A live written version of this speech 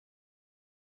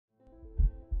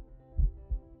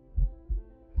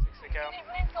go.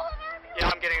 Yeah,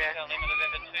 I'm getting there. November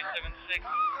 276.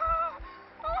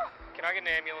 Can I get an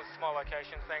ambulance to my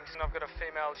location, thanks? And I've got a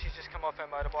female, she's just come off her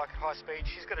motorbike at high speed.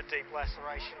 She's got a deep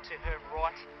laceration to her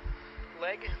right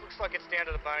leg. Looks like it's down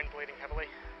to the bone, bleeding heavily.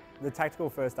 The Tactical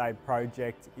First Aid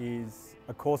Project is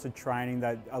a course of training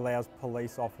that allows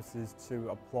police officers to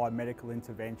apply medical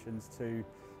interventions to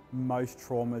most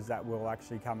traumas that we'll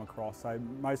actually come across. So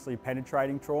mostly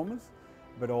penetrating traumas,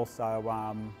 but also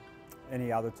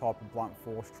any other type of blunt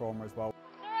force trauma as well.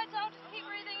 It's alright, Sol, just keep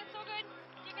breathing, it's all good.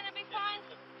 You're going to be fine.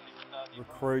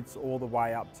 Recruits all the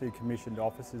way up to commissioned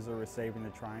officers are receiving the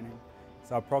training.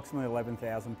 So approximately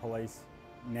 11,000 police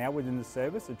now within the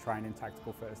service are trained in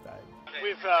tactical first aid.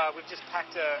 We've just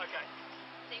packed a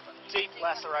deep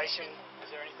laceration.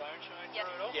 Is there any bone showing Yes.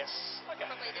 through it all? Yes. Okay.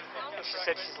 Probably this now. She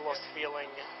said she's lost feeling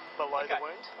below the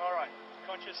wound. Alright.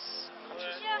 Conscious? Yeah.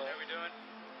 How are we doing?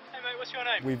 Hey mate, what's your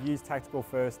name? We've used tactical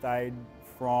first aid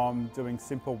from doing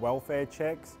simple welfare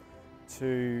checks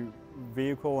to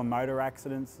vehicle and motor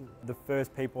accidents. The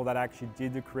first people that actually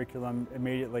did the curriculum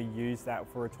immediately used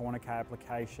that for a tourniquet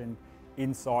application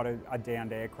inside a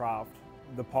downed aircraft.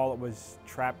 The pilot was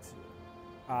trapped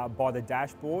by the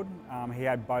dashboard. He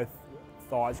had both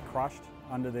thighs crushed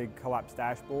under the collapsed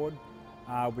dashboard,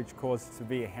 which caused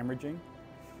severe hemorrhaging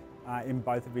in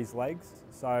both of his legs.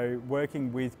 So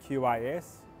working with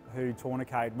QAS, who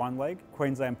tourniqueted one leg,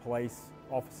 Queensland police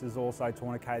officers also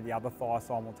tourniqueted the other thigh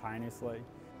simultaneously.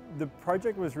 The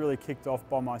project was really kicked off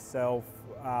by myself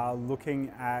looking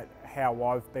at how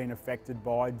I've been affected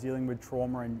by dealing with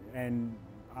trauma and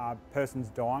persons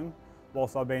dying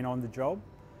whilst I've been on the job.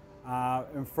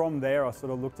 And from there I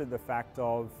sort of looked at the fact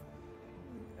of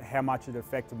how much it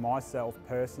affected myself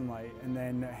personally, and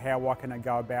then how I can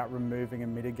go about removing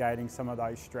and mitigating some of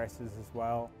those stresses as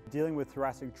well. Dealing with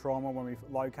thoracic trauma, when we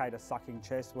locate a sucking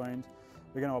chest wound,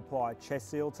 we're going to apply a chest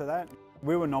seal to that.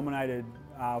 We were nominated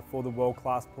for the World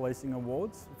Class Policing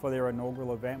Awards for their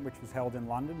inaugural event, which was held in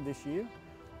London this year.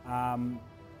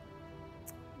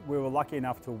 We were lucky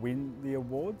enough to win the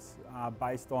awards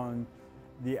based on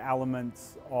the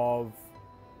elements of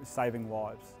saving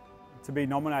lives. To be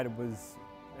nominated was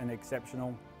an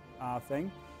exceptional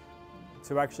thing.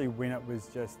 To actually win it was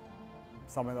just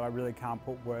something that I really can't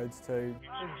put words to.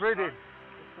 It's ready. It's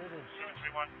ready.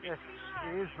 Yes,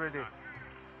 it is ready.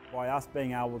 By us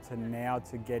being able to now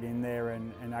to get in there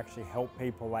and actually help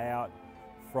people out,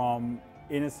 from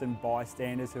innocent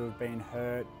bystanders who have been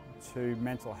hurt to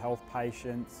mental health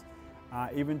patients,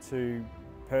 even to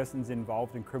persons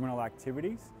involved in criminal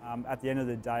activities. At the end of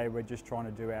the day, we're just trying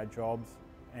to do our jobs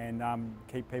and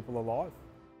keep people alive.